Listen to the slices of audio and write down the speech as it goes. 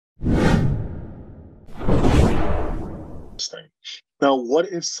interesting. Now,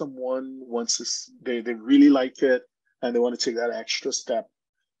 what if someone wants to, they really like it and they want to take that extra step?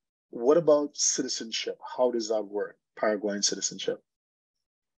 What about citizenship? How does that work, Paraguayan citizenship?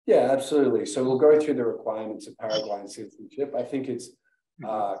 Yeah, absolutely. So we'll go through the requirements of Paraguayan citizenship. I think it's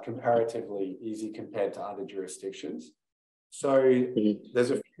comparatively easy compared to other jurisdictions. So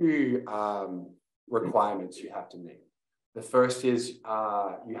there's a few requirements you have to meet. The first is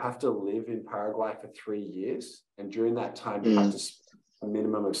you have to live in Paraguay for 3 years. And during that time, you have to spend a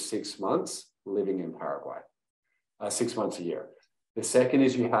minimum of 6 months living in Paraguay, 6 months a year. The second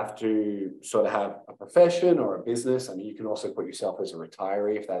is you have to sort of have a profession or a business. I mean, you can also put yourself as a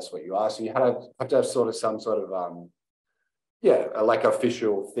retiree if that's what you are. So you have to have sort of some sort of, like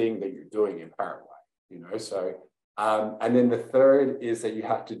official thing that you're doing in Paraguay, you know. So, and then the third is that you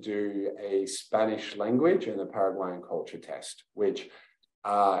have to do a Spanish language and the Paraguayan culture test, which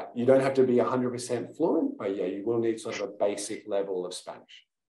you don't have to be 100% fluent, but yeah, you will need sort of a basic level of Spanish.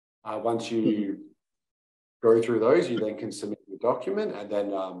 Once you go through those, you then can submit your document, and then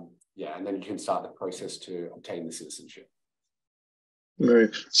and then you can start the process to obtain the citizenship.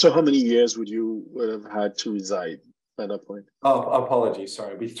 Right. So how many years would have had to reside at that point? Oh, apologies. Sorry,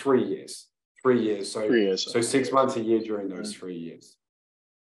 it'd be 3 years. 3 years. So 3 years. So 6 months a year during those 3 years.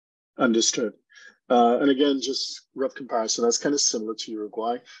 Understood. And again, just rough comparison, that's kind of similar to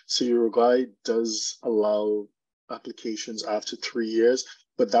Uruguay. So Uruguay does allow applications after 3 years,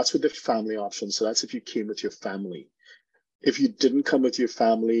 but that's with the family option. So that's if you came with your family. If you didn't come with your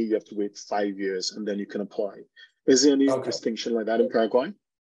family, you have to wait 5 years and then you can apply. Is there any distinction like that in Paraguay?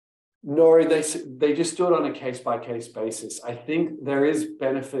 No, they just do it on a case-by-case basis. I think there is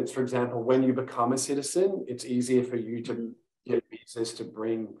benefits. For example, when you become a citizen, it's easier for you to get visas to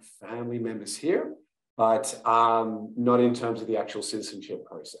bring family members here, but not in terms of the actual citizenship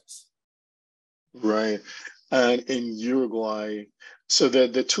process. Right. And in Uruguay, so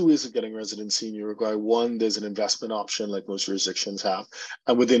the two ways of getting residency in Uruguay. One, there's an investment option like most jurisdictions have.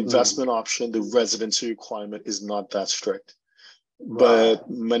 And with the investment option, the residency requirement is not that strict. But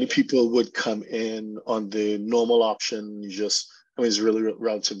many people would come in on the normal option. It's really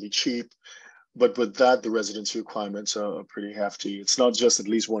relatively cheap. But with that, the residency requirements are pretty hefty. It's not just at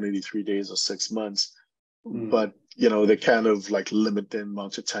least 183 days or 6 months, but they kind of like limit the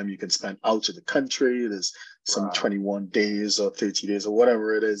amount of time you can spend out of the country. There's some 21 days or 30 days or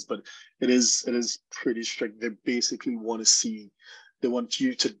whatever it is, but it is pretty strict. They basically want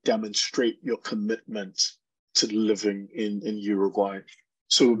you to demonstrate your commitment to living in Uruguay.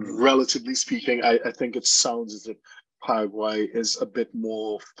 So relatively speaking, I think it sounds as if Paraguay is a bit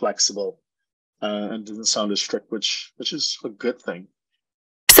more flexible and doesn't sound as strict, which is a good thing.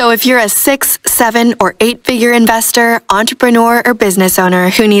 So if you're a 6, 7, or 8-figure investor, entrepreneur, or business owner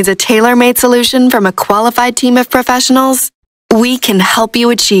who needs a tailor-made solution from a qualified team of professionals, we can help you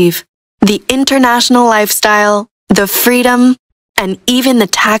achieve the international lifestyle, the freedom, and even the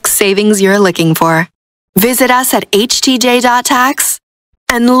tax savings you're looking for. Visit us at htj.tax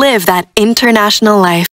and live that international life.